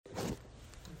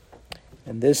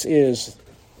And this is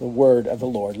the word of the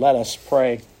Lord. Let us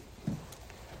pray.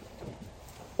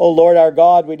 O Lord our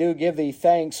God, we do give thee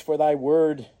thanks for thy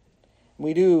word.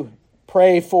 We do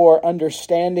pray for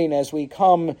understanding as we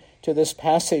come to this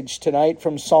passage tonight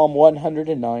from Psalm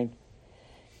 109.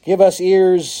 Give us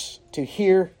ears to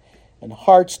hear and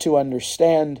hearts to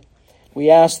understand. We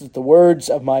ask that the words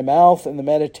of my mouth and the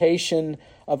meditation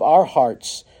of our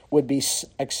hearts would be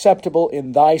acceptable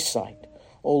in thy sight,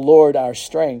 O Lord, our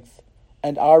strength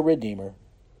and our Redeemer.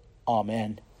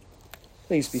 Amen.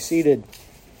 Please be seated.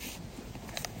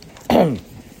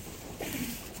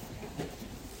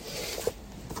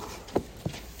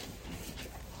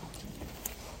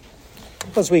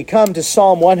 As we come to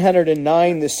Psalm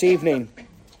 109 this evening,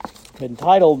 I've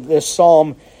entitled this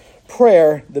psalm,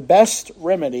 Prayer, the Best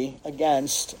Remedy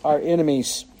Against Our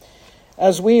Enemies.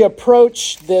 As we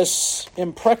approach this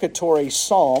imprecatory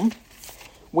psalm,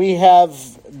 we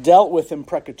have dealt with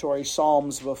imprecatory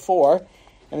psalms before,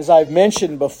 and as I've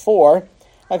mentioned before,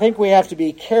 I think we have to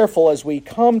be careful as we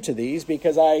come to these,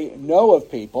 because I know of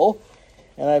people,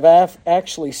 and I've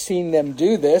actually seen them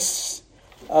do this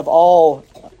of all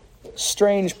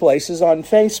strange places on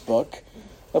Facebook,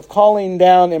 of calling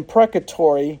down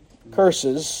imprecatory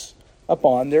curses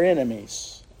upon their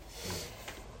enemies.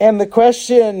 And the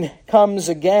question comes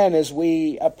again as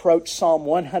we approach Psalm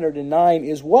 109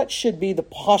 is, what should be the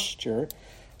posture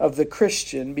of the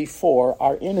Christian before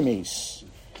our enemies?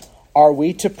 Are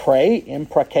we to pray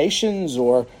imprecations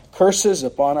or curses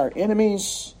upon our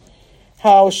enemies?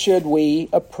 How should we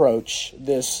approach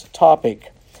this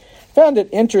topic? I found it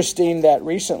interesting that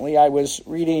recently I was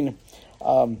reading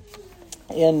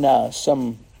in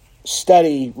some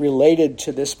study related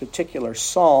to this particular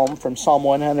psalm from Psalm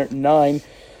 109,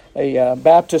 a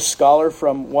Baptist scholar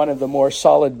from one of the more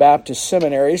solid Baptist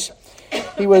seminaries.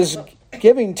 He was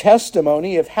giving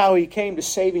testimony of how he came to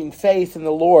saving faith in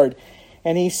the Lord.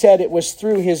 And he said it was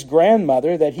through his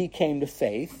grandmother that he came to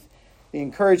faith, the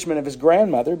encouragement of his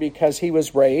grandmother, because he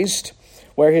was raised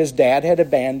where his dad had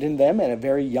abandoned them at a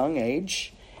very young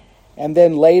age. And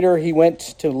then later he went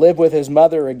to live with his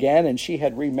mother again, and she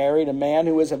had remarried a man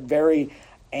who was a very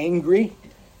angry,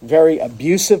 very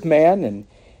abusive man. And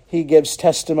he gives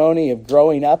testimony of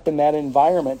growing up in that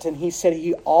environment. And he said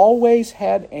he always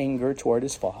had anger toward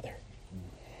his father.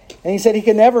 And he said he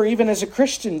could never, even as a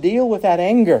Christian, deal with that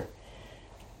anger.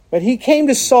 But he came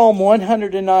to Psalm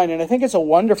 109, and I think it's a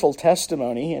wonderful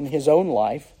testimony in his own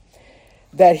life,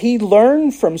 that he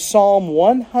learned from Psalm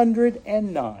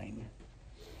 109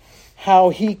 how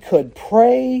he could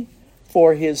pray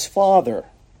for his father,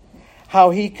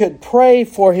 how he could pray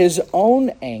for his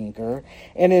own anger,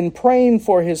 and in praying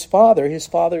for his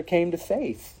father came to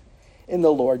faith in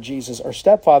the Lord Jesus, or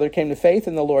stepfather came to faith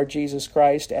in the Lord Jesus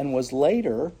Christ, and was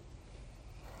later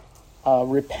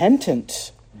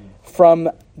repentant from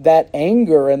that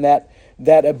anger and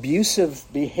that abusive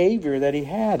behavior that he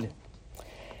had.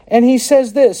 And he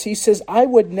says this, he says, I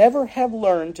would never have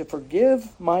learned to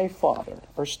forgive my father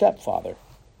or stepfather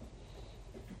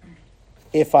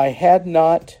if I had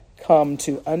not come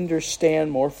to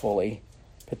understand more fully,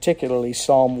 particularly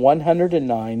Psalm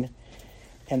 109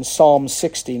 and Psalm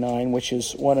 69, which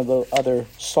is one of the other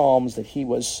psalms that he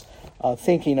was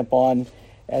thinking upon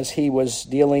as he was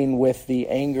dealing with the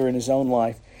anger in his own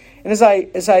life. And as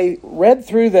I read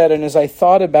through that and as I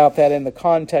thought about that in the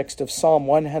context of Psalm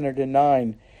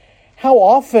 109, how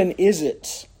often is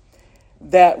it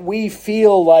that we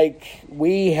feel like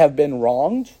we have been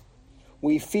wronged?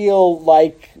 We feel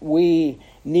like we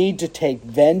need to take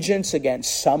vengeance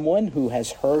against someone who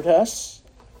has hurt us.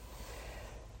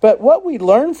 But what we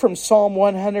learn from Psalm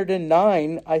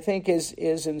 109, I think, is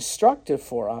instructive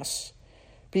for us,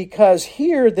 because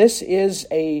here this is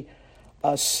a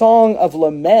song of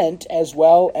lament as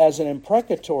well as an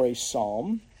imprecatory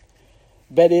psalm,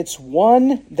 but it's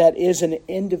one that is an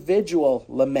individual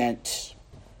lament.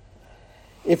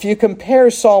 If you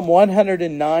compare Psalm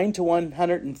 109 to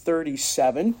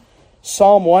 137,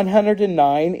 Psalm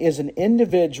 109 is an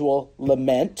individual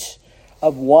lament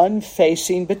of one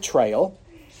facing betrayal,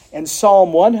 and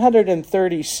Psalm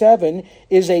 137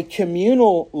 is a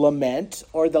communal lament,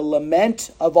 or the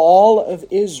lament of all of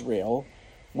Israel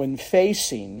when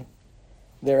facing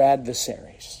their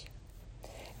adversaries.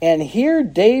 And here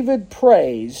David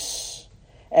prays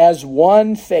as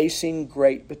one facing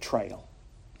great betrayal.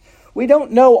 We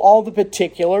don't know all the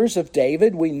particulars of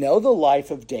David. We know the life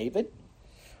of David.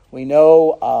 We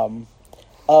know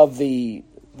of the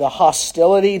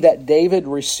hostility that David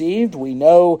received. We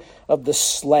know of the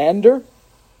slander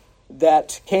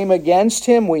that came against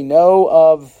him. We know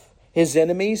of his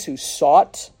enemies who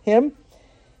sought him.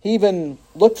 He even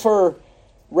looked for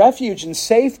refuge and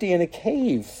safety in a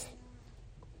cave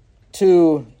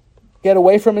to get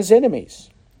away from his enemies.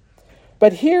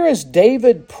 But here, as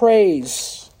David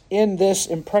prays in this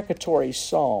imprecatory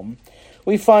psalm,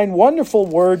 we find wonderful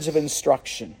words of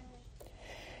instruction.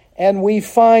 And we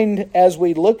find, as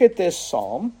we look at this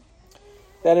psalm,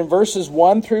 that in verses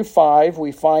 1 through 5,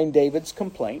 we find David's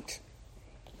complaint.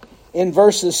 In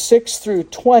verses 6 through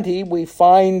 20, we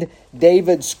find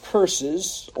David's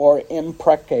curses or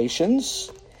imprecations.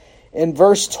 In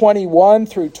verse 21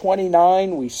 through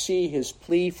 29, we see his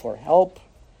plea for help.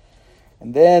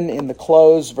 And then in the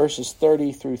close, verses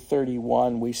 30 through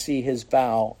 31, we see his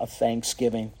vow of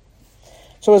thanksgiving.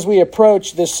 So as we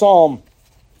approach this psalm,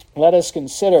 let us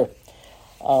consider,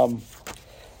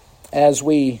 as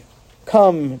we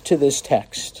come to this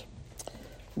text,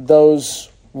 those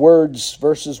words,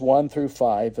 verses 1 through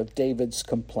 5, of David's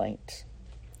complaint.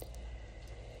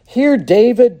 Here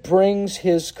David brings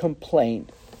his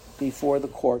complaint before the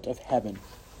court of heaven.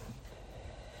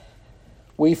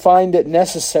 We find it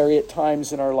necessary at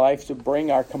times in our life to bring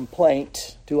our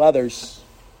complaint to others.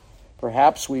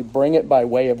 Perhaps we bring it by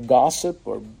way of gossip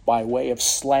or by way of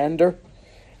slander.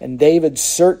 And David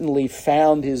certainly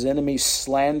found his enemies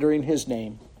slandering his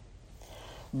name.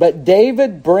 But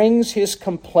David brings his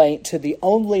complaint to the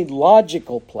only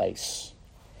logical place,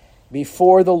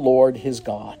 before the Lord his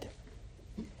God.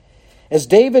 As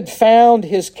David found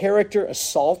his character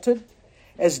assaulted,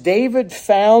 as David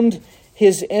found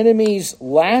his enemies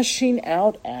lashing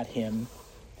out at him,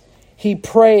 he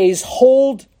prays,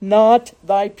 "Hold not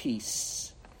thy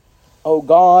peace, O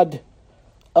God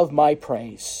of my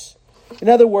praise." In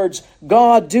other words,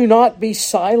 God, do not be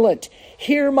silent.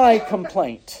 Hear my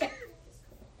complaint.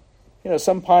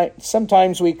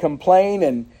 Sometimes we complain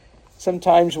and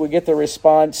sometimes we get the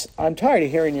response, "I'm tired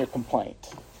of hearing your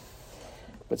complaint."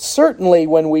 But certainly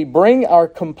when we bring our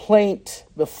complaint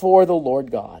before the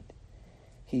Lord God,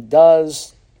 He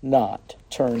does not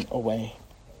turn away.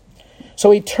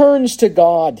 So he turns to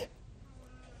God.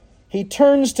 He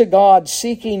turns to God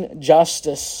seeking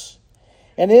justice.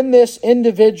 And in this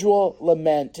individual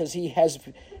lament, as he has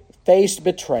faced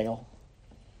betrayal,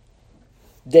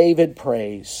 David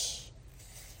prays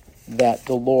that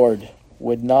the Lord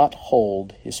would not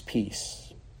hold his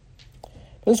peace.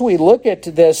 As we look at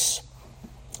this,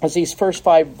 as these first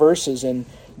 5 verses in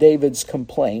David's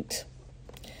complaint,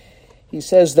 he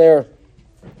says there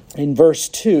in verse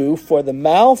 2, "For the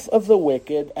mouth of the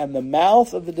wicked and the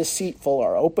mouth of the deceitful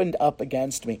are opened up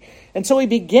against me." And so he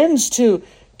begins to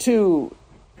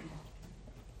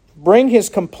bring his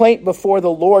complaint before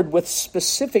the Lord with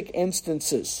specific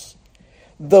instances.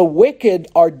 The wicked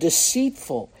are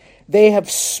deceitful. They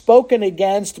have spoken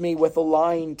against me with a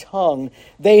lying tongue.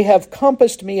 They have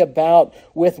compassed me about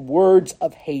with words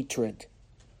of hatred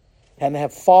and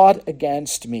have fought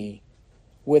against me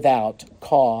without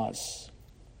cause.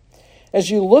 As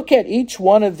you look at each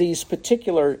one of these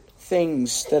particular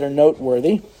things that are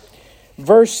noteworthy,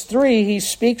 verse 3, he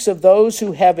speaks of those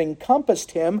who have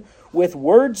encompassed him with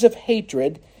words of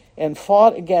hatred and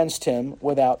fought against him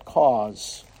without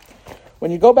cause.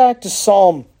 When you go back to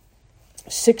Psalm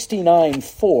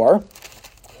 69:4,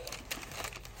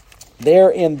 there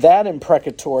in that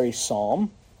imprecatory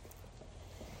psalm,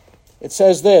 it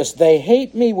says this, "They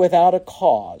hate me without a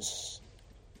cause,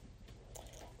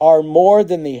 are more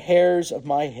than the hairs of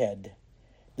my head,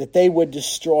 that they would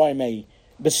destroy me,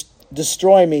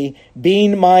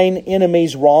 being mine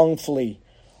enemies wrongfully,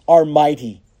 are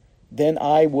mighty. Then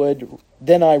I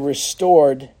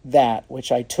restored that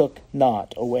which I took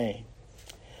not away."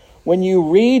 When you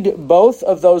read both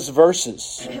of those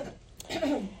verses,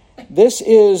 this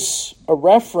is a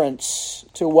reference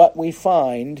to what we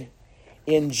find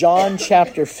in John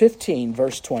chapter 15,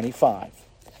 verse 25.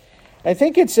 I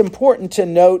think it's important to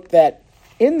note that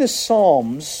in the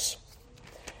Psalms,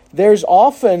 there's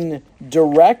often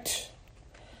direct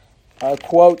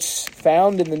quotes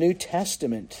found in the New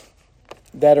Testament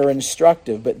that are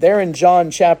instructive. But there in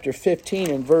John chapter 15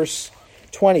 and verse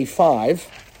 25,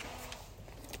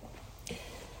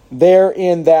 there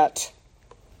in that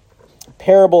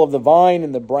parable of the vine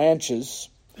and the branches,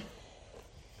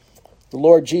 the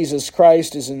Lord Jesus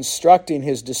Christ is instructing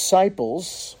his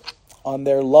disciples on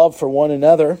their love for one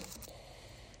another.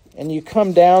 And you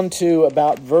come down to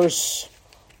about verse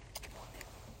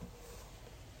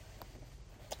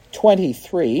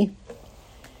 23,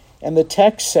 and the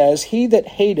text says, "He that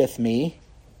hateth me,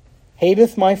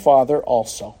 hateth my Father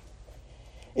also.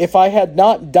 If I had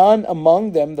not done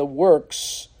among them the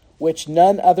works which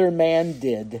none other man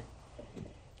did,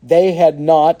 they had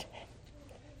not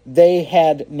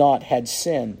had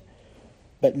sin.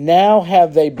 But now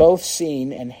have they both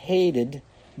seen and hated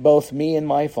both me and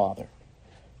my father.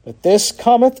 But this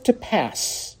cometh to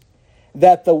pass,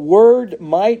 that the word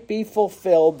might be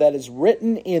fulfilled that is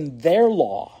written in their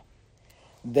law.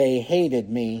 They hated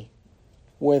me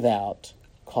without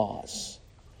cause.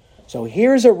 So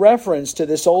here's a reference to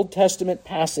this Old Testament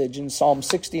passage in Psalm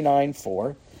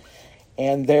 69:4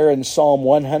 and there in Psalm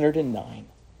 109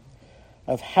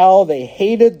 of how they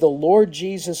hated the Lord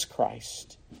Jesus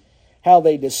Christ, how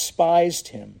they despised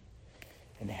him,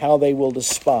 and how they will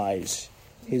despise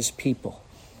his people.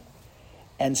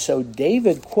 And so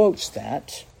David quotes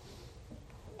that,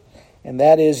 and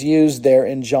that is used there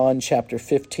in John chapter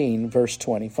 15, verse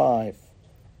 25.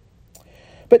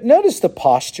 But notice the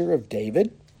posture of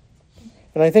David.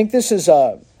 And I think this is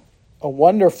a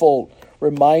wonderful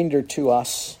reminder to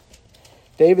us.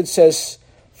 David says,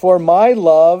 "For my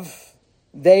love,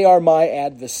 they are my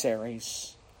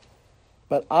adversaries,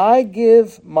 but I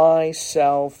give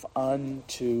myself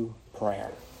unto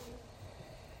prayer."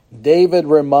 David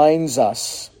reminds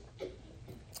us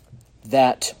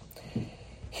that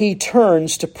he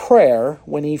turns to prayer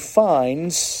when he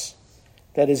finds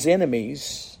that his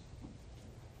enemies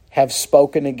have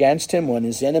spoken against him, when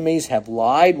his enemies have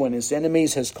lied, when his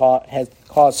enemies have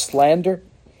caused slander.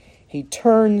 He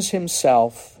turns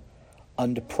himself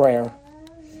unto prayer.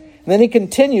 And then he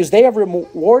continues, "They have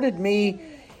rewarded me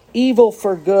evil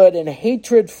for good and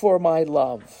hatred for my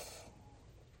love."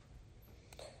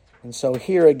 And so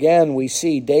here again we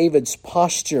see David's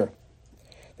posture,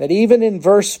 that even in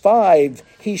verse 5,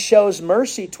 he shows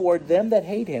mercy toward them that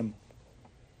hate him.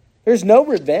 There's no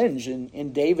revenge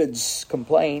in David's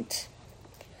complaint.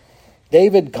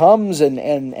 David comes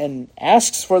and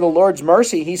asks for the Lord's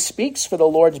mercy. He speaks for the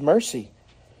Lord's mercy.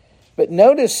 But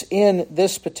notice in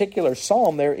this particular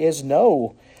psalm, there is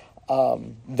no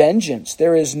vengeance.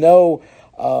 There is no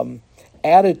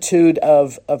attitude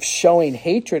of showing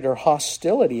hatred or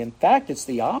hostility. In fact, it's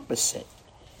the opposite.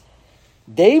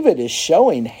 David is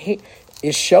showing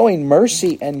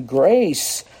mercy and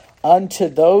grace unto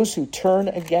those who turn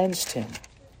against him.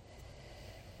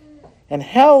 And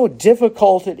how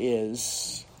difficult it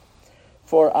is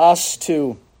for us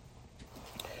to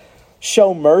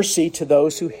show mercy to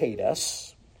those who hate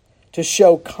us, to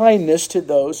show kindness to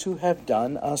those who have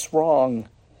done us wrong.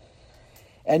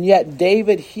 And yet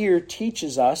David here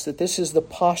teaches us that this is the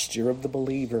posture of the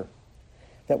believer,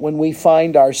 that when we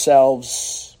find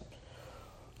ourselves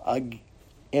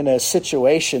in a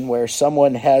situation where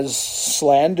someone has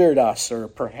slandered us or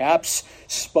perhaps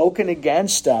spoken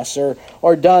against us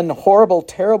or done horrible,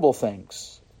 terrible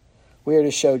things, we are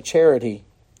to show charity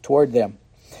toward them.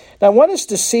 Now, I want us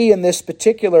to see in this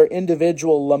particular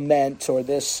individual lament or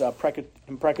this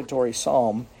imprecatory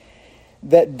psalm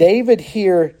that David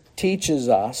here teaches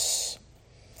us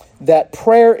that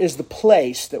prayer is the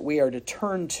place that we are to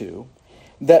turn to,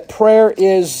 that prayer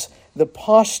is the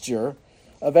posture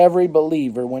of every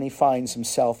believer when he finds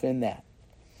himself in that.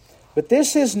 But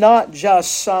this is not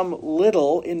just some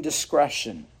little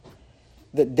indiscretion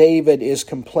that David is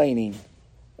complaining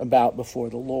about before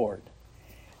the Lord.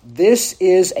 This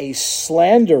is a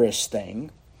slanderous thing,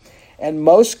 and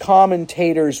most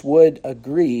commentators would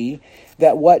agree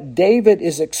that what David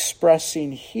is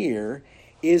expressing here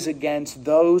is against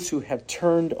those who have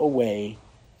turned away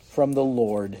from the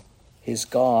Lord, his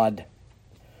God.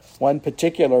 One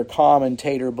particular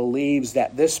commentator believes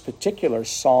that this particular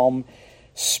psalm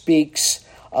speaks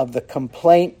of the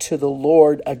complaint to the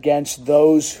Lord against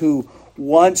those who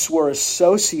once were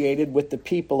associated with the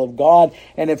people of God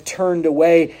and have turned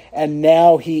away, and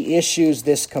now he issues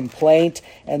this complaint,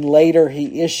 and later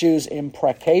he issues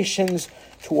imprecations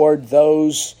toward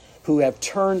those who have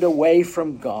turned away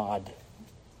from God.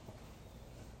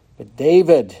 But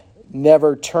David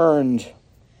never turned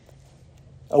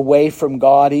away from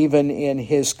God even in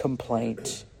his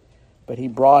complaint, but he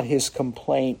brought his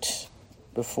complaint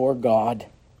before God.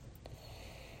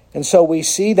 And so we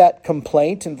see that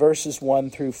complaint in verses 1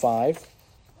 through 5,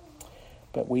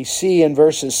 but we see in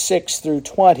verses 6 through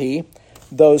 20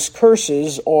 those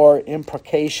curses or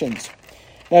imprecations.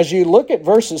 Now, as you look at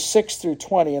verses 6 through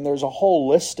 20, and there's a whole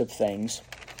list of things,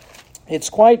 it's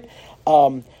quite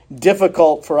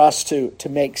difficult for us to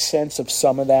make sense of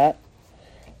some of that.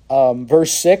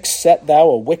 Verse 6, "Set thou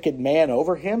a wicked man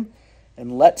over him,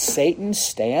 and let Satan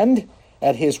stand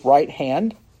at his right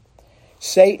hand."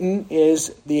 Satan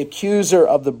is the accuser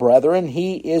of the brethren.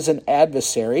 He is an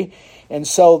adversary. And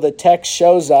so the text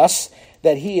shows us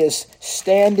that he is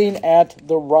standing at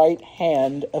the right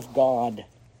hand of God.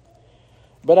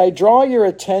 But I draw your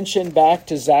attention back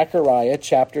to Zechariah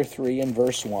chapter 3 and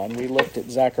verse 1. We looked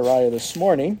at Zechariah this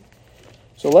morning.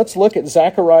 So let's look at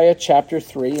Zechariah chapter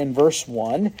 3 and verse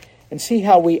 1. and see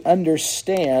how we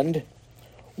understand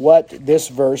what this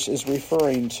verse is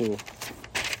referring to.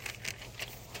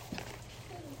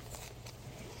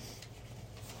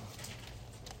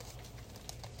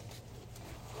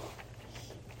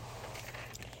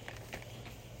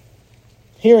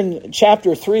 Here in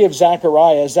chapter 3 of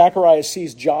Zechariah, Zechariah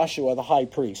sees Joshua, the high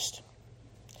priest.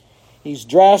 He's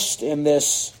dressed in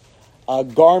this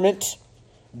garment,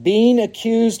 being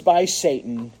accused by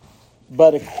Satan,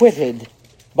 but acquitted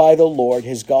by the Lord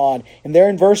his God. And there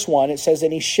in verse 1 it says,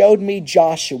 "And he showed me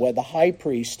Joshua, the high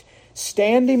priest,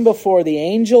 standing before the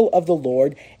angel of the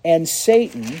Lord, and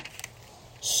Satan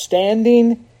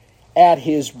standing at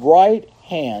his right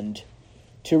hand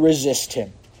to resist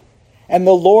him. And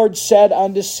the Lord said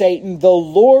unto Satan, The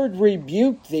Lord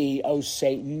rebuke thee, O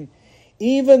Satan.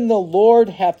 Even the Lord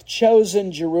hath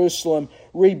chosen Jerusalem.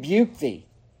 Rebuke thee.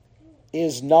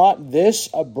 Is not this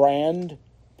a brand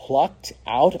plucked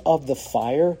out of the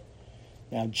fire?"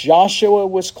 Now Joshua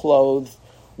was clothed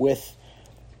with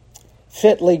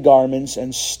fitly garments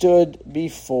and stood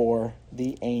before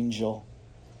the angel.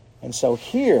 And so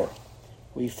here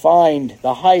we find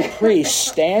the high priest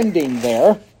standing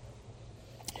there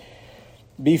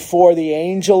before the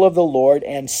angel of the Lord,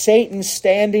 and Satan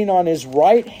standing on his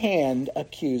right hand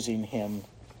accusing him,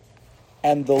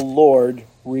 and the Lord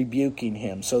rebuking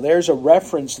him. So there's a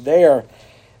reference there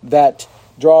that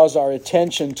draws our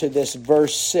attention to this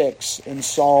verse 6 in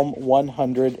Psalm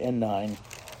 109.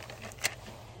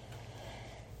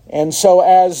 And so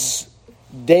as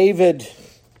David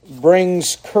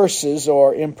brings curses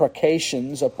or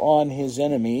imprecations upon his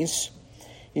enemies,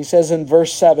 he says in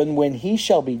verse 7, "When he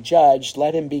shall be judged,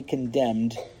 let him be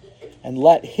condemned, and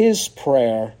let his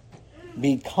prayer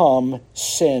become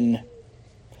sin.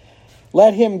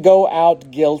 Let him go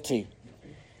out guilty."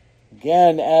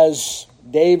 Again, as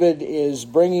David is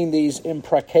bringing these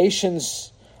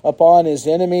imprecations upon his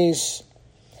enemies,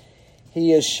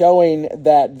 he is showing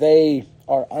that they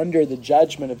are under the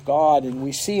judgment of God. And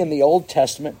we see in the Old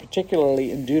Testament, particularly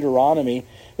in Deuteronomy,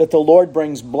 that the Lord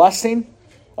brings blessing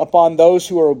upon those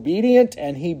who are obedient,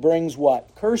 and he brings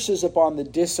what? Curses upon the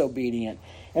disobedient.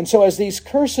 And so as these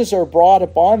curses are brought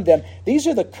upon them, these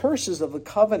are the curses of the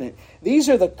covenant. These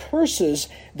are the curses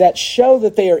that show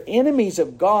that they are enemies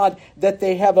of God, that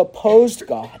they have opposed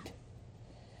God.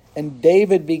 And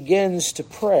David begins to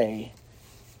pray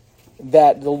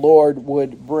that the Lord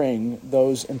would bring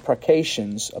those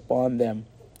imprecations upon them.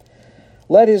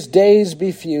 "Let his days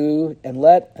be few, and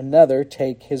let another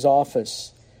take his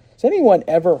office." Has anyone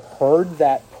ever heard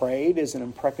that prayed as an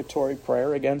imprecatory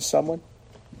prayer against someone?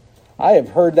 I have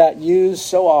heard that used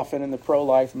so often in the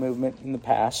pro-life movement in the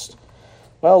past.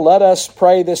 Well, let us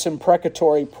pray this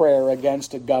imprecatory prayer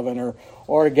against a governor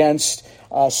or against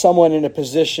someone in a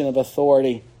position of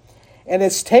authority. And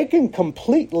it's taken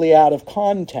completely out of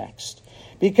context.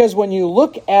 Because when you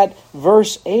look at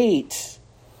verse 8,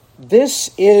 this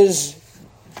is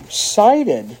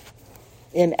cited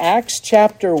in Acts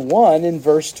chapter 1 in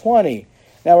verse 20.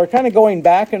 Now we're kind of going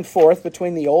back and forth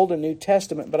between the Old and New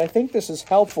Testament, but I think this is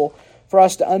helpful for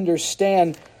us to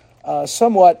understand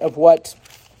somewhat of what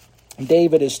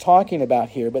David is talking about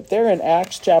here. But there in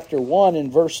Acts chapter 1 in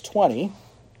verse 20,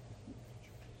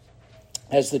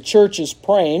 as the church is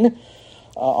praying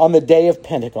on the day of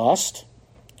Pentecost,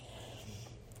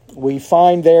 we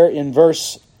find there in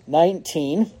verse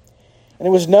 19, "And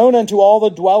it was known unto all the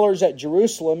dwellers at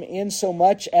Jerusalem,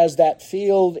 insomuch as that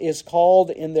field is called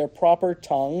in their proper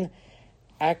tongue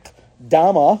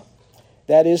Akdama,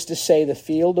 that is to say, the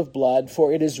field of blood.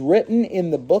 For it is written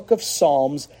in the book of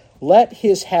Psalms, Let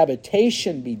his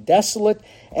habitation be desolate,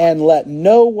 and let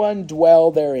no one dwell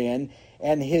therein,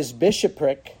 and his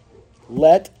bishopric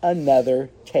let another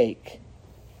take."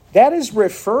 That is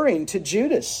referring to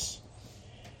Judas.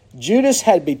 Judas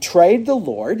had betrayed the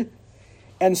Lord,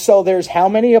 and so there's how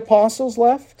many apostles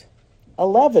left?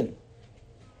 11.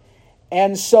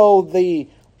 And so the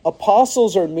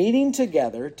apostles are meeting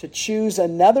together to choose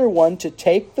another one to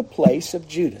take the place of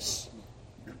Judas,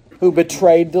 who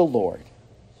betrayed the Lord.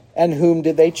 And whom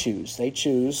did they choose? They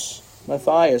choose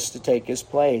Matthias to take his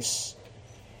place.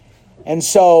 And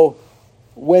so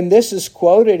when this is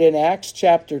quoted in Acts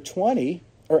chapter 20,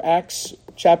 or Acts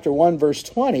chapter 1 verse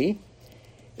 20,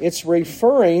 it's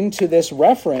referring to this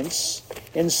reference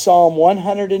in Psalm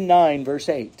 109 verse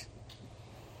 8.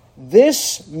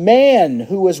 This man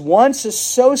who was once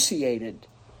associated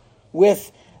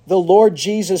with the Lord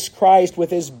Jesus Christ, with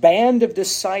his band of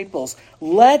disciples,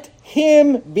 let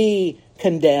him be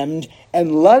condemned,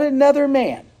 and let another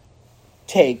man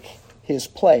take his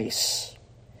place.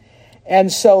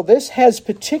 And so this has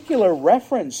particular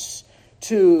reference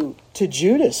to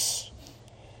Judas.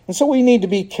 And so we need to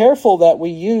be careful that we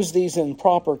use these in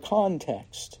proper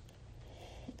context.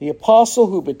 The apostle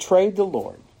who betrayed the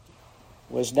Lord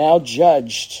was now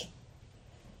judged,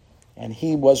 and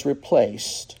he was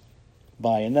replaced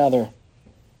by another.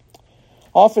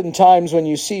 Oftentimes when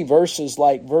you see verses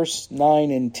like verse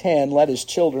 9 and 10, let his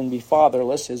children be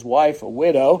fatherless, his wife a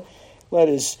widow, let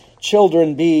his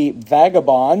children be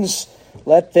vagabonds,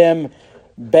 let them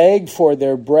beg for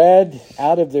their bread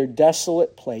out of their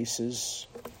desolate places.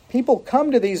 People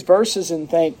come to these verses and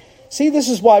think, see, this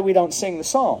is why we don't sing the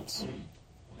Psalms.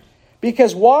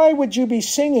 Because why would you be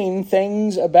singing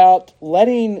things about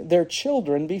letting their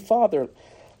children be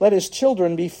let his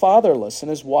children be fatherless and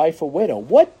his wife a widow?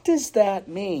 What does that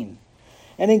mean?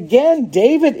 And again,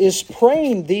 David is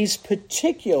praying these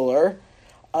particular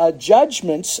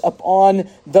judgments upon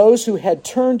those who had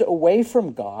turned away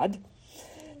from God.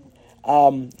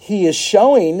 He is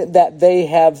showing that they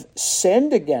have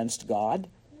sinned against God.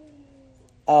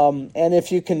 And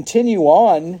if you continue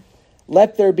on,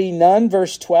 let there be none,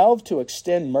 verse 12, to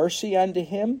extend mercy unto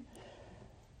him.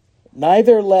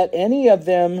 Neither let any of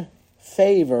them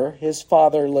favor his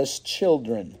fatherless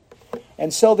children.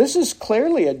 And so this is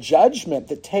clearly a judgment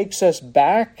that takes us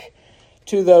back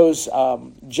to those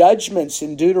judgments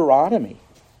in Deuteronomy.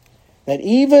 That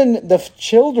even the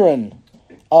children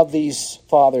of these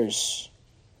fathers,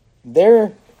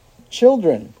 their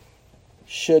children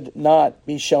should not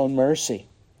be shown mercy.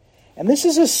 And this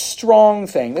is a strong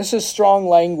thing. This is strong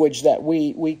language that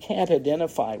we can't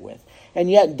identify with. And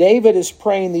yet David is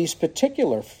praying these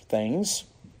particular things.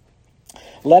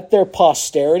 Let their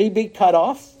posterity be cut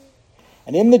off,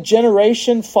 and in the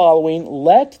generation following,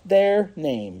 let their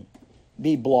name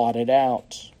be blotted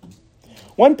out.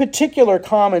 One particular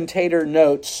commentator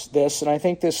notes this, and I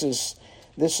think this is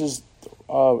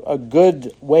a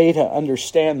good way to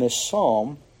understand this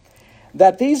psalm,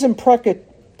 that these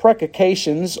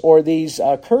imprecations or these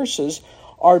curses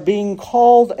are being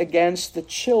called against the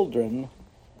children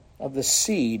of the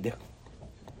seed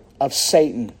of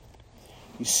Satan.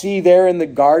 You see there in the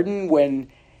garden when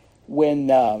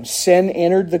sin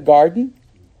entered the garden,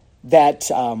 that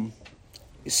you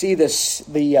see the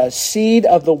seed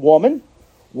of the woman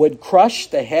would crush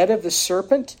the head of the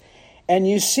serpent. And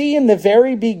you see in the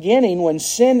very beginning when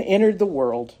sin entered the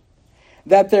world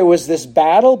that there was this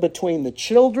battle between the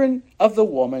children of the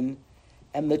woman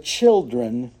and the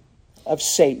children of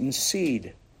Satan's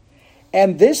seed.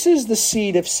 And this is the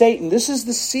seed of Satan. This is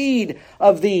the seed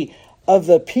of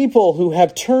the people who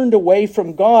have turned away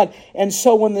from God. And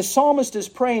so when the psalmist is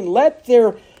praying, let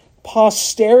their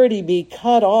posterity be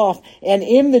cut off, and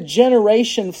in the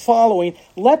generation following,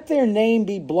 let their name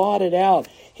be blotted out.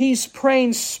 He's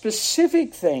praying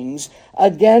specific things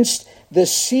against the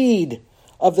seed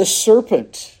of the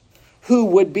serpent who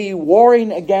would be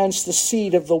warring against the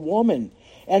seed of the woman.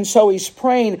 And so he's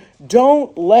praying,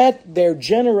 don't let their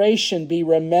generation be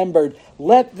remembered.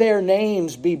 Let their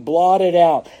names be blotted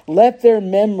out. Let their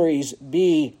memories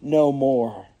be no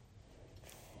more.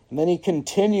 And then he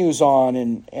continues on,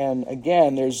 and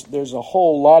again, there's a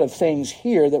whole lot of things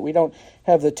here that we don't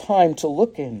have the time to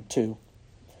look into.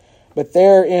 But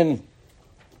there in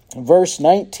verse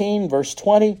 19, verse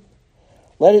 20,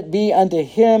 let it be unto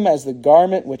him as the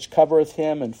garment which covereth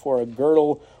him, and for a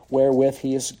girdle wherewith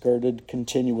he is girded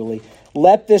continually.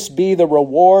 Let this be the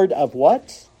reward of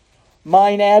what?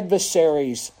 Mine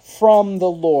adversaries from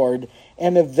the Lord,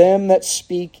 and of them that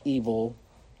speak evil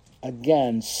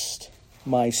against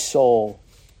my soul.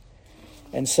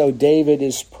 And so David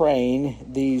is praying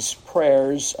these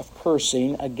prayers of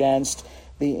cursing against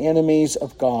the enemies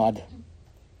of God.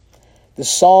 The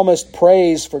psalmist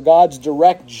prays for God's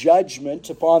direct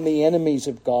judgment upon the enemies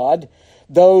of God,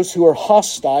 those who are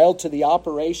hostile to the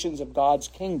operations of God's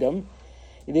kingdom.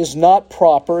 It is not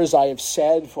proper, as I have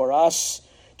said, for us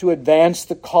to advance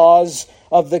the cause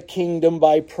of the kingdom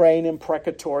by praying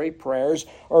imprecatory prayers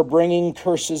or bringing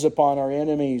curses upon our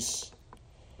enemies.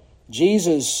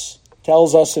 Jesus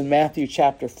tells us in Matthew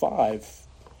chapter 5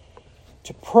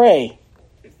 to pray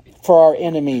for our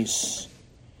enemies,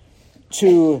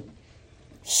 to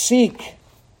seek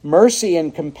mercy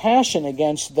and compassion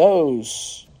against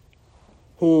those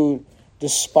who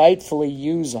despitefully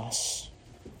use us.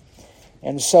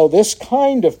 And so this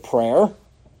kind of prayer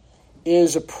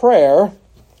is a prayer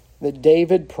that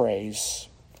David prays,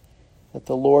 that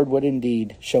the Lord would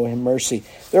indeed show him mercy.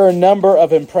 There are a number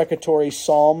of imprecatory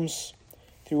psalms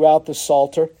throughout the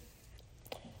Psalter.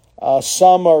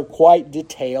 Some are quite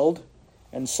detailed,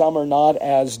 and some are not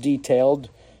as detailed.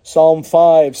 Psalm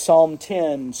 5, Psalm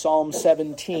 10, Psalm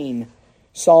 17,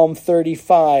 Psalm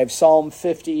 35, Psalm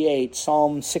 58,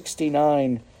 Psalm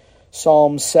 69,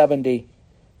 Psalm 70,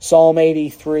 Psalm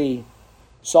 83,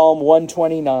 Psalm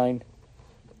 129,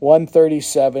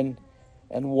 137,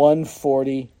 and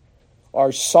 140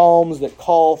 are psalms that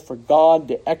call for God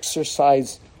to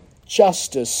exercise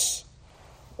justice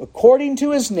according to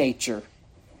His nature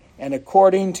and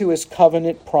according to His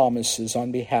covenant promises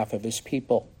on behalf of His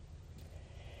people.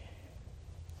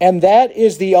 And that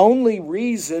is the only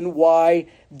reason why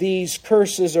these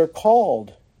curses are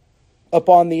called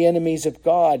upon the enemies of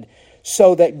God,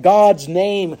 so that God's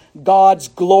name, God's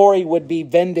glory would be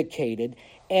vindicated,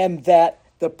 and that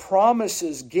the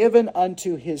promises given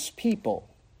unto His people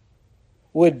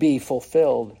would be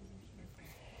fulfilled.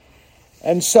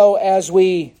 And so as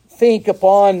we think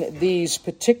upon these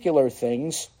particular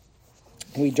things,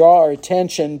 we draw our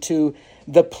attention to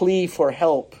the plea for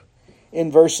help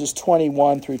in verses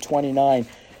 21 through 29.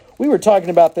 We were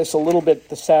talking about this a little bit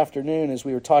this afternoon as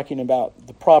we were talking about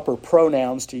the proper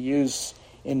pronouns to use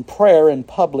in prayer and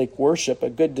public worship, a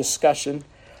good discussion.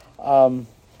 But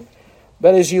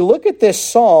as you look at this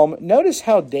psalm, notice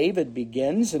how David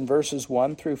begins in verses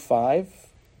 1 through 5.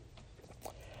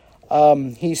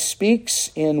 He speaks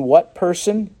in what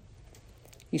person?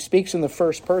 He speaks in the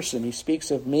first person. He speaks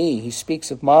of me. He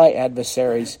speaks of my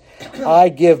adversaries. I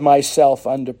give myself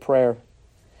unto prayer.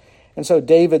 And so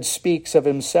David speaks of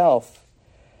himself.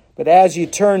 But as you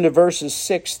turn to verses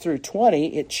 6 through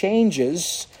 20, it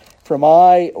changes from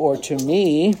I or to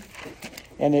me,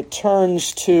 and it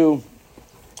turns to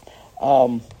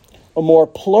a more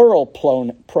plural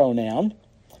pronoun.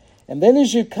 And then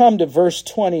as you come to verse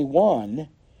 21,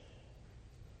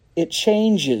 it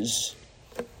changes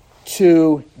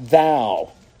to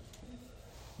thou.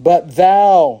 But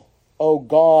thou, O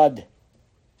God,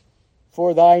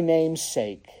 for thy name's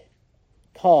sake,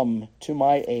 come to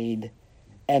my aid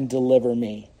and deliver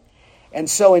me. And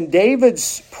so in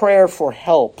David's prayer for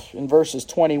help in verses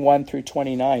 21 through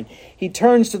 29, he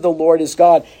turns to the Lord as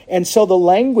God. And so the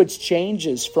language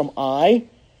changes from I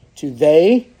to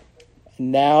they,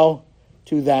 and now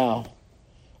to thou.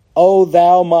 O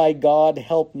thou my God,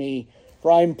 help me, for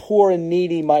I am poor and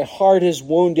needy. My heart is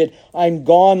wounded. I'm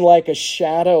gone like a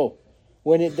shadow.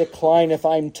 When it declineth,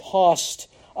 I'm tossed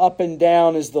up and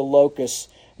down as the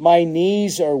locust. My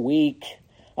knees are weak.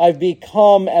 I've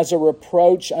become as a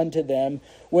reproach unto them.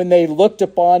 When they looked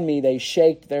upon me, they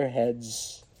shaked their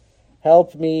heads.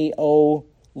 Help me, O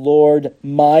Lord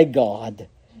my God,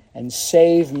 and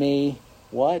save me,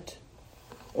 what?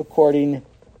 According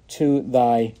to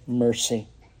thy mercy.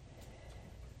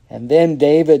 And then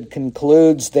David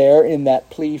concludes there in that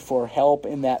plea for help,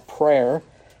 in that prayer,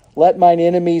 let mine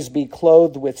enemies be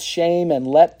clothed with shame, and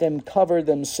let them cover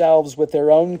themselves with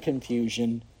their own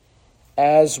confusion,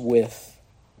 as with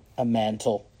a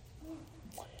mantle.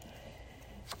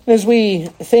 As we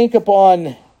think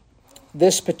upon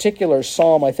this particular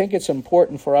psalm, I think it's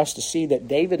important for us to see that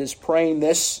David is praying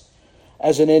this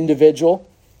as an individual.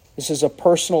 This is a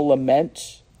personal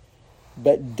lament.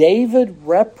 But David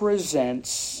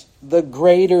represents the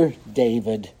greater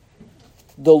David,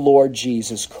 the Lord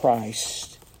Jesus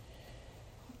Christ.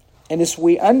 And as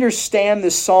we understand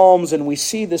the Psalms and we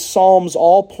see the Psalms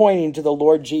all pointing to the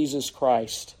Lord Jesus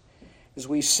Christ, as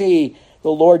we see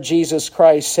the Lord Jesus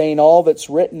Christ saying all that's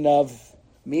written of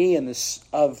me and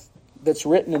that's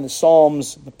written in the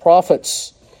Psalms, the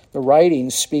prophets, the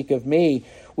writings speak of me,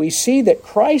 we see that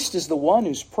Christ is the one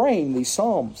who's praying these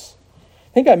Psalms.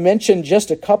 I think I mentioned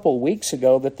just a couple weeks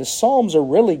ago that the Psalms are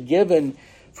really given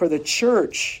for the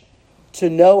church to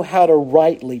know how to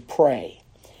rightly pray.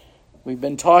 We've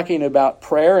been talking about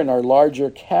prayer in our larger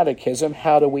catechism.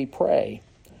 How do we pray?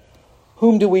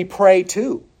 Whom do we pray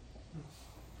to?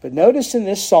 But notice in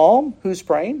this psalm, who's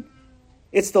praying?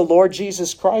 It's the Lord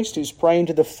Jesus Christ who's praying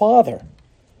to the Father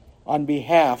on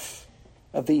behalf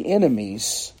of the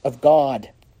enemies of God.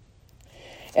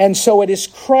 And so it is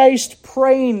Christ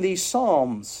praying these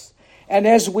psalms. And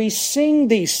as we sing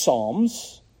these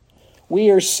psalms, we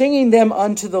are singing them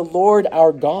unto the Lord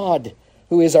our God,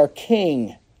 who is our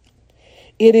King.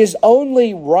 It is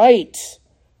only right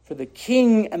for the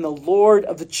King and the Lord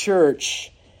of the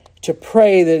church to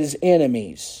pray that his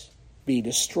enemies be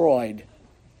destroyed.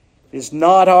 It is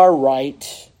not our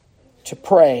right to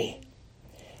pray.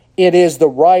 It is the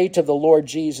right of the Lord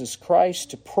Jesus Christ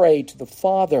to pray to the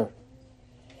Father,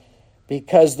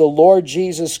 because the Lord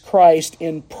Jesus Christ,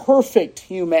 in perfect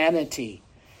humanity,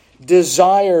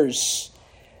 desires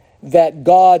that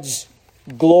God's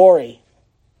glory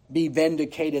be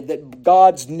vindicated, that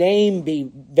God's name be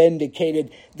vindicated,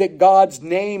 that God's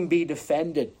name be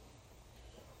defended.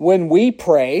 When we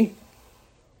pray,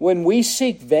 when we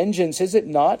seek vengeance, is it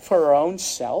not for our own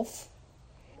self?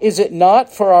 Is it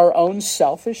not for our own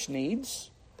selfish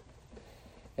needs?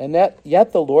 And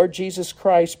yet the Lord Jesus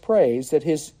Christ prays that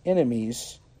his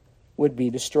enemies would be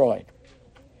destroyed.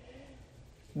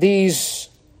 These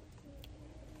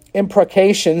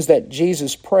imprecations that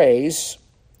Jesus prays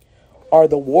are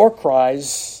the war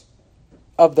cries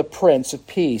of the Prince of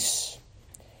Peace.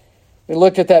 We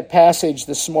looked at that passage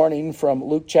this morning from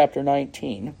Luke chapter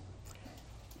 19.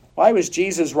 Why was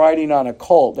Jesus riding on a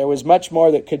colt? There was much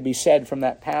more that could be said from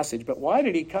that passage, but why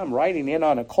did he come riding in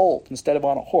on a colt instead of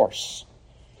on a horse?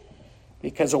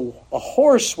 Because a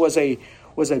horse was a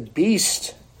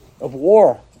beast of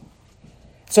war.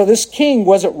 So this king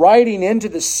wasn't riding into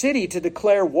the city to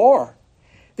declare war.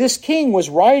 This king was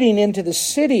riding into the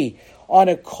city on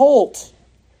a colt,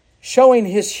 showing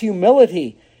his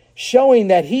humility, showing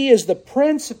that he is the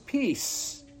Prince of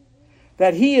Peace,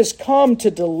 that he has come to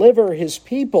deliver his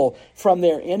people from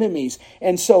their enemies.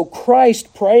 And so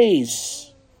Christ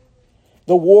prays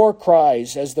the war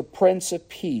cries as the Prince of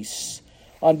Peace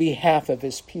on behalf of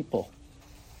his people.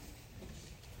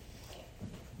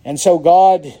 And so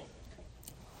God,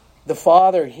 the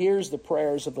Father, hears the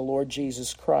prayers of the Lord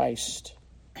Jesus Christ.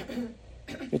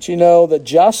 But you know, the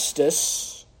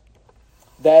justice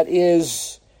that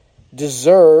is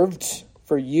deserved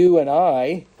for you and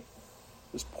I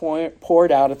was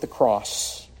poured out at the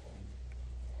cross.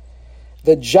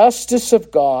 The justice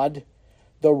of God,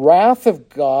 the wrath of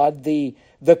God, the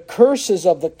curses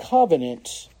of the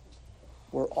covenant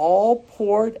were all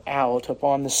poured out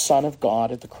upon the Son of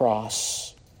God at the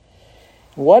cross.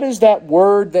 What is that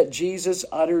word that Jesus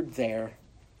uttered there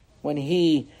when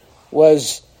he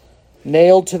was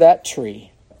nailed to that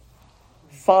tree?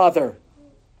 Father,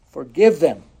 forgive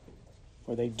them,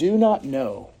 for they do not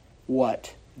know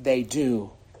what they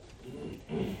do.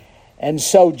 And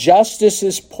so justice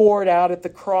is poured out at the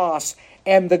cross,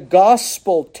 and the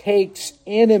gospel takes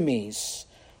enemies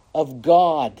of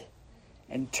God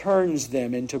and turns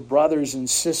them into brothers and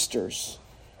sisters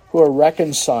who are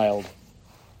reconciled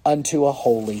unto a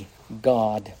holy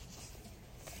God.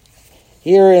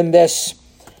 Here in this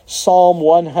Psalm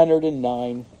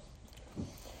 109,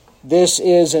 this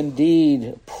is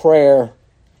indeed prayer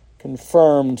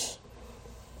confirmed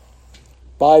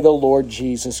by the Lord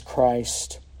Jesus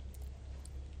Christ.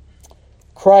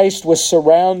 Christ was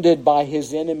surrounded by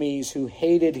his enemies who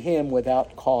hated him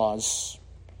without cause.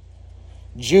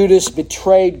 Judas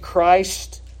betrayed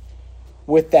Christ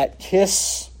with that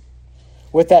kiss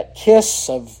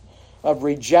of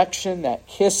rejection, that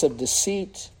kiss of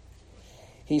deceit.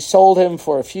 He sold him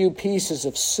for a few pieces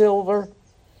of silver,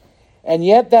 and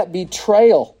yet that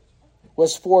betrayal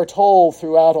was foretold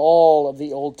throughout all of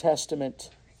the Old Testament.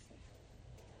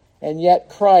 And yet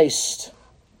Christ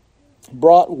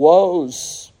brought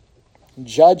woes,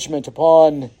 judgment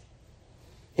upon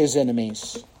his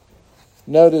enemies.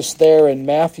 Notice there in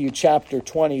Matthew chapter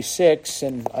 26,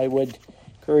 and I would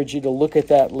encourage you to look at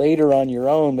that later on your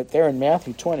own, but there in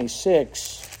Matthew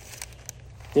 26,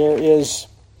 there is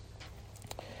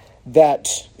that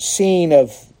scene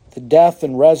of the death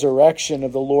and resurrection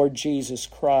of the Lord Jesus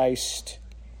Christ.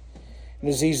 And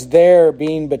as he's there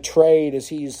being betrayed, as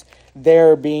he's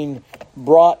there being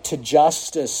brought to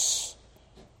justice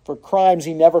for crimes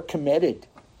he never committed,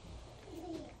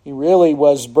 he really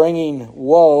was bringing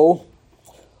woe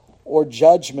or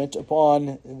judgment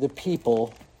upon the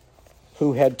people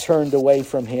who had turned away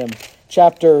from him.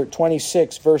 Chapter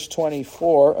 26, verse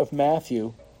 24 of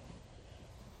Matthew.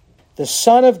 The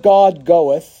Son of God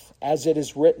goeth, as it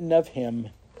is written of him,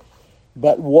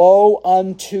 but woe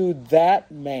unto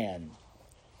that man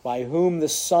by whom the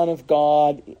Son of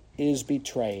God is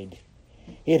betrayed.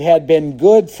 It had been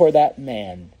good for that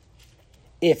man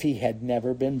if he had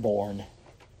never been born.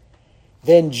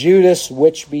 Then Judas,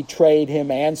 which betrayed him,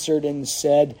 answered and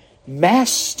said,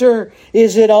 Master,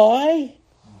 is it I?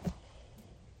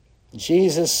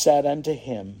 Jesus said unto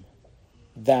him,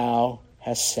 Thou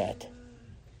hast said.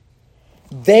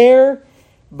 There,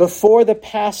 before the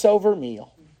Passover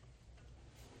meal,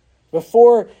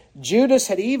 before Judas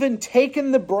had even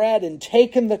taken the bread and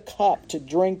taken the cup to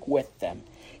drink with them,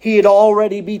 he had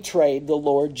already betrayed the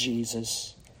Lord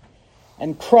Jesus.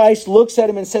 And Christ looks at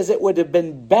him and says, it would have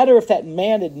been better if that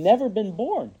man had never been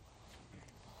born.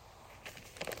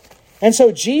 And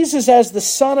so Jesus, as the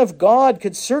Son of God,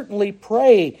 could certainly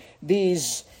pray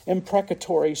these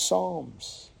imprecatory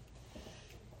psalms.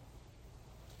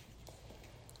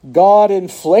 God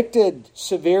inflicted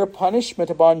severe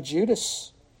punishment upon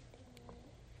Judas.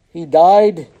 He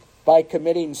died by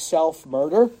committing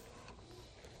self-murder,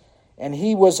 and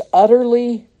he was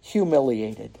utterly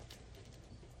humiliated.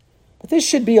 But this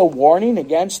should be a warning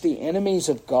against the enemies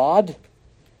of God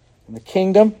and the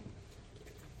kingdom.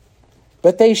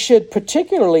 But they should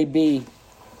particularly be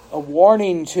a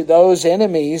warning to those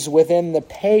enemies within the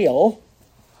pale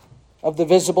of the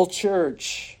visible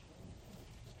church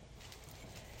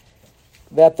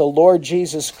that the Lord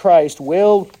Jesus Christ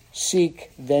will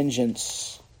seek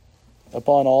vengeance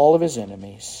upon all of his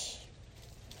enemies.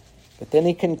 But then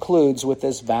he concludes with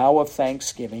this vow of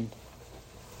thanksgiving.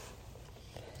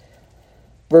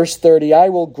 Verse 30, I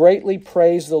will greatly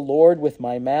praise the Lord with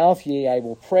my mouth, yea, I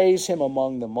will praise him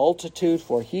among the multitude,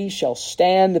 for he shall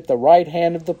stand at the right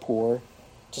hand of the poor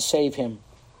to save him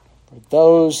for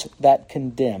those that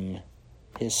condemn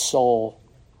his soul.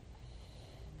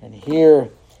 And here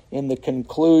in the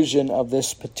conclusion of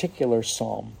this particular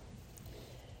psalm,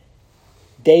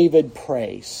 David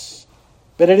prays.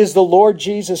 But it is the Lord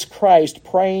Jesus Christ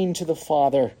praying to the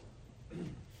Father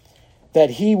that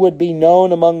he would be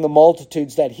known among the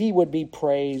multitudes, that he would be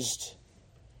praised,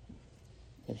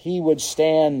 that he would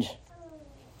stand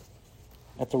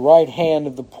at the right hand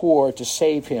of the poor to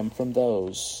save him from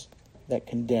those that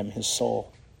condemn his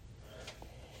soul.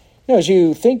 You know, as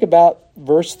you think about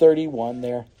verse 31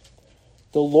 there,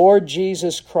 the Lord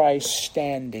Jesus Christ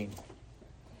standing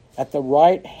at the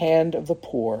right hand of the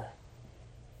poor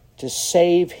to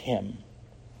save him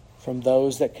from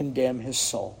those that condemn his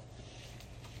soul.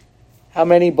 How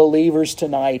many believers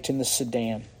tonight in the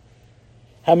Sudan?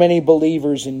 How many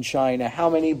believers in China? How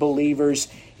many believers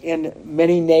in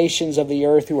many nations of the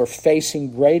earth who are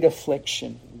facing great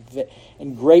affliction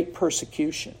and great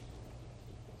persecution?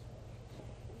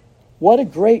 What a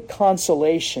great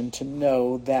consolation to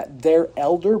know that their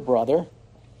elder brother,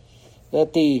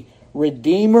 that the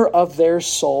Redeemer of their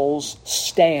souls,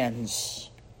 stands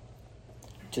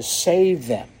to save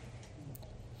them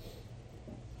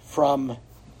from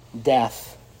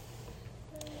death.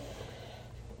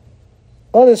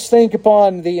 Let us think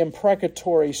upon the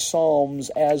imprecatory psalms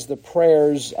as the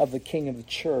prayers of the King of the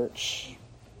Church,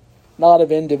 not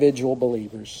of individual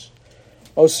believers.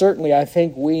 Oh, certainly I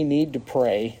think we need to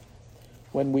pray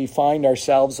when we find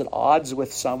ourselves at odds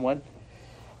with someone.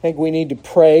 I think we need to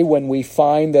pray when we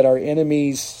find that our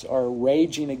enemies are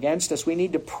raging against us. We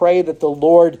need to pray that the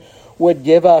Lord would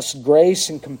give us grace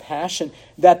and compassion,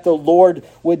 that the Lord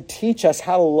would teach us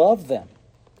how to love them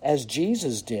as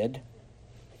Jesus did.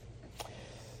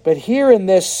 But here in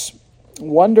this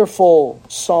wonderful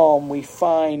psalm, we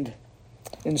find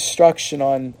instruction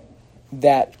on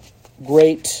that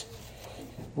great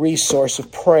resource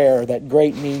of prayer, that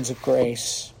great means of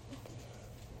grace.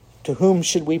 To whom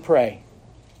should we pray?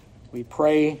 We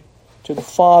pray to the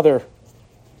Father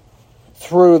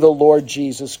through the Lord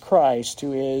Jesus Christ,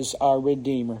 who is our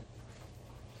Redeemer.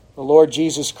 The Lord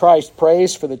Jesus Christ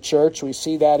prays for the church. We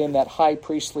see that in that high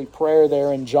priestly prayer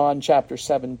there in John chapter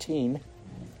 17,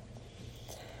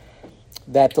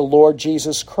 that the Lord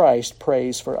Jesus Christ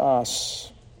prays for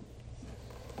us.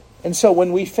 And so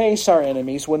when we face our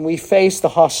enemies, when we face the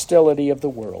hostility of the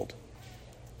world,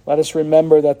 let us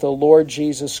remember that the Lord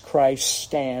Jesus Christ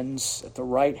stands at the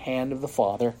right hand of the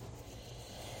Father.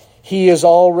 He is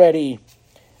already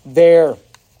there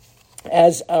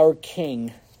as our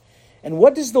King. And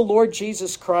what does the Lord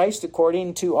Jesus Christ,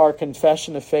 according to our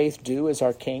confession of faith, do as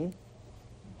our King?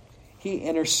 He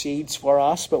intercedes for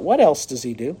us, but what else does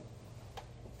he do?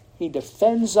 He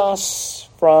defends us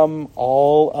from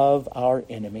all of our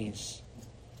enemies.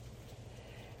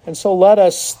 And so let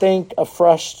us think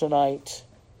afresh tonight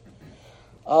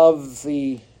of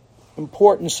the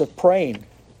importance of praying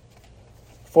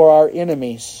for our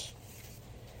enemies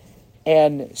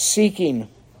and seeking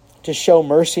to show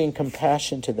mercy and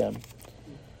compassion to them.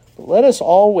 But let us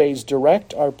always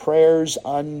direct our prayers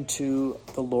unto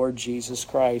the Lord Jesus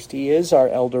Christ. He is our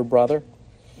elder brother.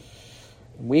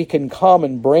 We can come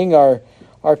and bring our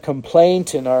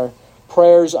complaint and our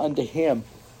prayers unto him.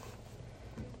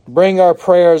 Bring our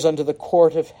prayers unto the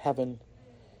court of heaven,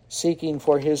 seeking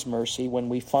for his mercy when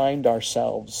we find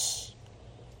ourselves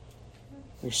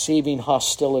receiving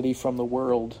hostility from the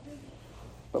world.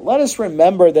 But let us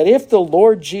remember that if the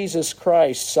Lord Jesus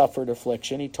Christ suffered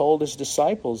affliction, he told his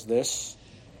disciples this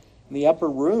in the upper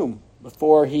room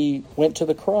before he went to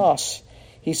the cross.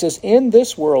 He says, in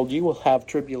this world you will have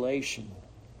tribulation.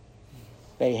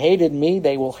 They hated me,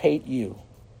 they will hate you.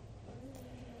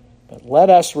 But let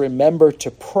us remember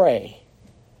to pray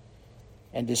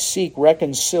and to seek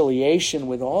reconciliation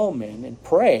with all men and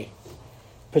pray,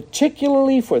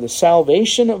 particularly for the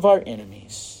salvation of our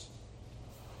enemies.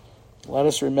 Let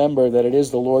us remember that it is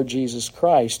the Lord Jesus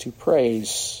Christ who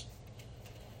prays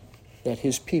that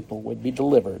his people would be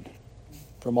delivered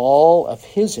from all of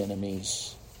his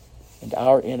enemies and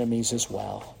our enemies as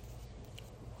well.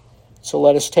 So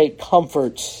let us take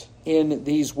comfort in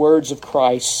these words of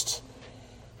Christ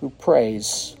who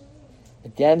prays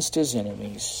against his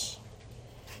enemies.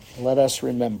 Let us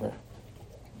remember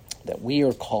that we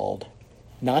are called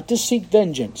not to seek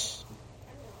vengeance,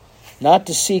 not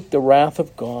to seek the wrath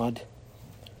of God,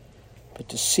 but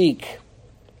to seek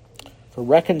for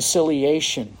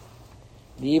reconciliation,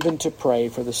 and even to pray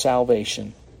for the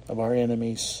salvation of our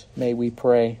enemies. May we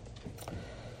pray.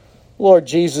 Lord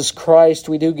Jesus Christ,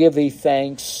 we do give thee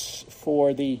thanks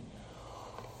for the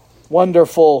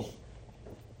wonderful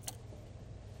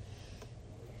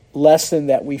lesson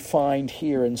that we find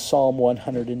here in Psalm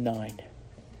 109.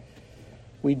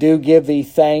 We do give thee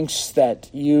thanks that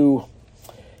you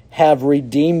have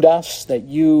redeemed us, that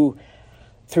you,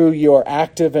 through your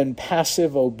active and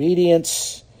passive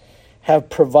obedience, have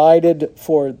provided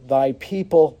for thy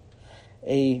people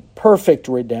a perfect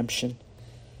redemption,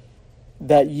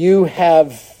 that you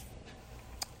have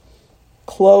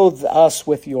clothed us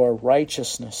with your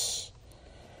righteousness.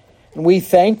 And we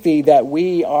thank thee that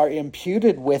we are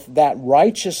imputed with that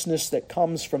righteousness that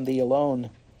comes from thee alone.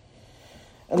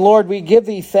 And Lord, we give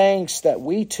thee thanks that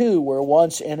we too were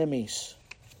once enemies,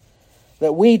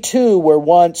 that we too were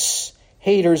once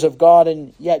haters of God,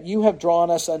 and yet you have drawn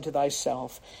us unto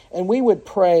thyself. And we would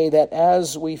pray that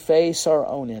as we face our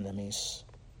own enemies,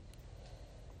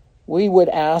 we would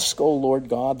ask, O Lord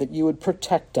God, that you would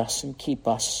protect us and keep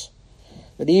us.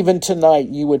 That even tonight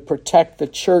you would protect the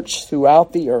church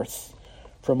throughout the earth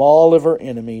from all of her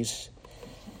enemies.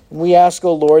 And we ask,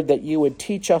 O Lord, that you would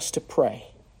teach us to pray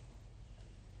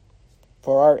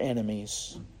for our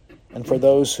enemies and for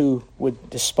those who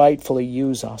would despitefully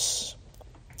use us.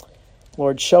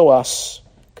 Lord, show us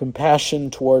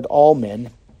compassion toward all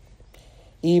men,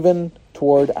 even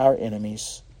toward our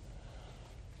enemies.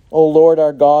 O Lord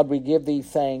our God, we give thee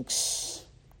thanks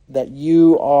that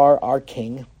you are our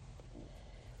King,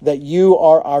 that you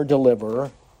are our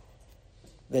deliverer,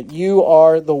 that you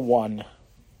are the one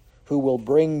who will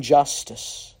bring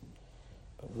justice.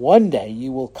 But one day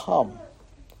you will come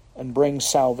and bring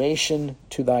salvation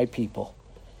to thy people.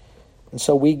 And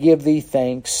so we give thee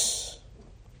thanks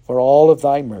for all of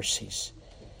thy mercies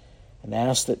and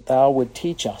ask that thou would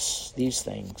teach us these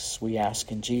things. We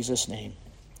ask in Jesus' name.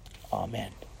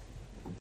 Amen.